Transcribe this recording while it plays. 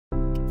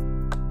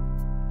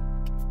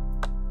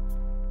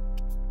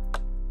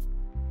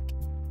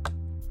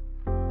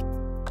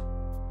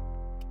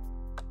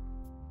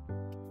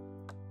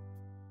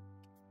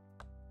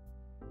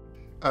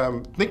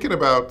Thinking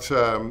about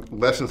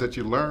lessons that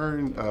you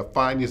learned,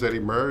 findings that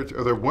emerge,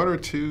 are there one or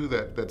two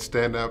that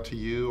stand out to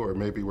you or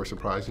maybe were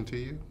surprising to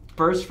you?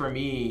 First for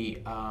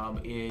me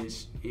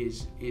is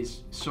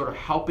sort of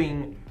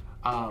helping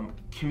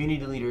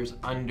community leaders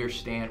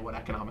understand what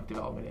economic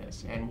development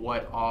is and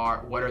what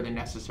are the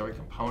necessary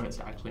components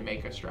to actually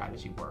make a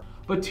strategy work.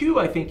 But two,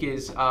 I think,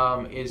 is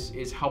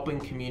helping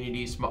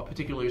communities,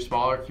 particularly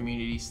smaller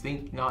communities,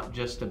 think not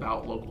just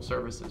about local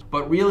services,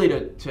 but really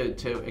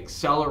to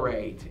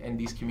accelerate in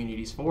these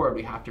communities forward.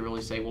 We have to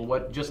really say, well,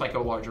 what, just like a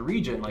larger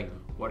region, like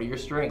what are your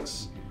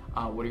strengths,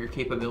 what are your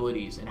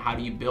capabilities, and how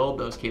do you build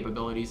those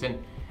capabilities?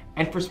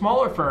 And for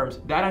smaller firms,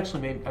 that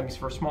actually may, I mean,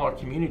 for smaller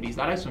communities,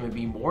 that actually may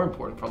be more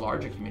important for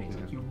larger communities.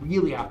 Like, you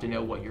really have to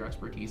know what your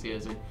expertise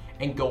is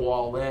and go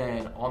all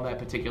in on that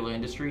particular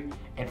industry.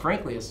 And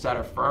frankly, a set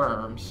of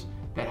firms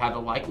that have the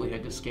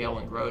likelihood to scale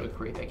and grow to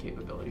create that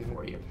capability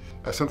for you.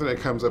 Something that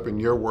comes up in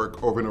your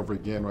work over and over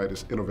again, right,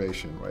 is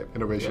innovation, right?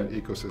 Innovation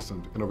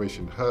ecosystems,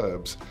 innovation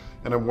hubs.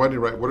 And I'm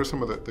wondering, right, what are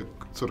some of the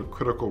sort of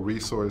critical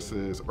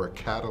resources or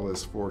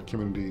catalysts for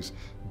communities,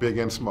 big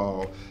and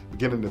small,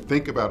 beginning to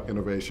think about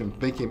innovation,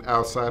 thinking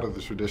outside of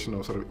the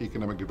traditional sort of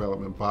economic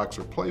development box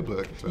or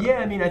playbook? Yeah,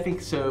 I mean, I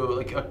think so.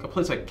 Like a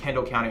place like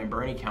Kendall County and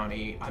Bernie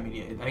County, I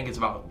mean, I think it's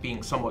about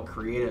being somewhat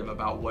creative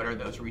about what are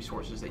those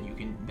resources that you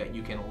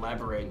can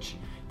leverage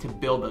to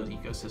build those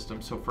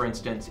ecosystems. So, for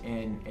instance,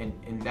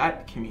 in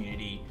that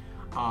community,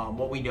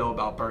 what we know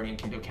about Bernie and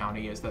Kendall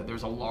County is that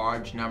there's a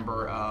large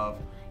number of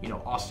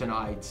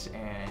Austinites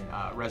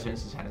and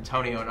residents in San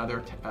Antonio and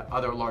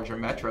other larger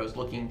metros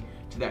looking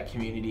to that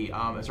community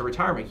as a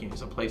retirement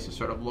community, as a place to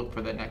sort of look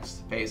for the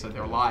next phase of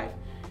their life.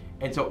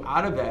 And so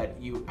out of that,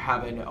 you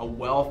have a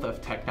wealth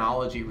of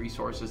technology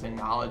resources and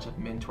knowledge of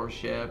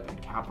mentorship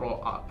and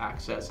capital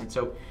access. And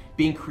so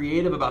being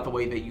creative about the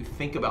way that you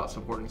think about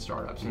supporting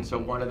startups. And so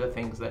one of the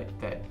things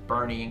that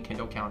Bernie and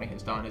Kendall County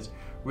has done is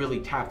really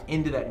tapped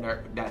into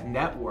that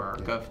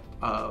network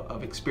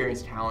of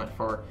experienced talent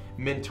for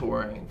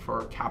mentoring,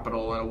 for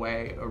capital in a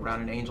way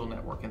around an angel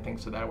network and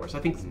things of that order. So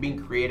I think being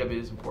creative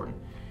is important.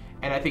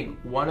 And I think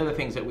one of the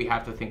things that we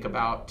have to think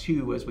about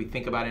too as we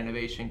think about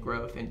innovation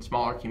growth in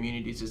smaller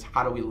communities is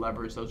how do we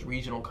leverage those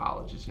regional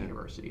colleges and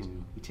universities.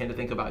 We tend to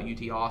think about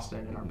UT Austin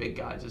and our big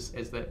guys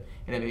as the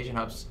innovation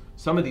hubs.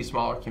 Some of these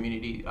smaller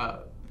community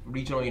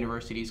regional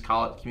universities,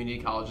 community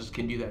colleges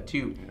can do that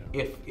too,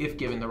 if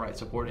given the right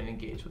support and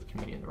engaged with the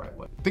community in the right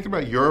way. Think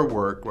about your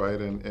work, right,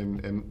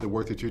 and the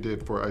work that you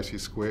did for IC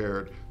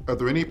Squared. Are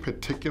there any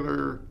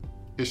particular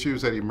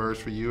issues that emerge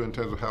for you in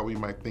terms of how we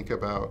might think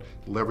about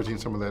leveraging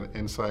some of that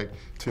insight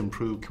to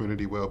improve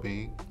community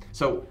well-being?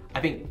 So I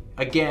think,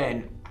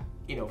 again,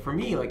 for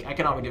me, like,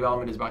 economic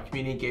development is about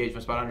community engagement,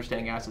 it's about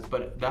understanding assets,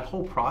 but that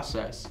whole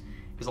process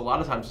is a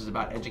lot of times is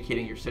about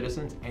educating your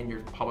citizens and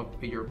your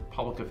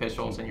public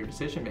officials and your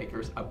decision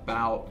makers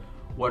about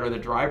what are the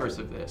drivers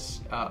of this,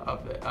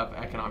 of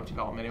economic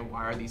development, and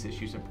why are these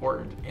issues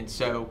important. And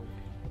so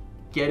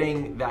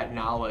getting that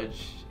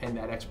knowledge and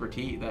that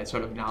expertise, that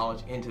sort of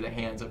knowledge into the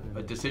hands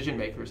of decision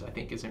makers, I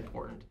think is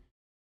important.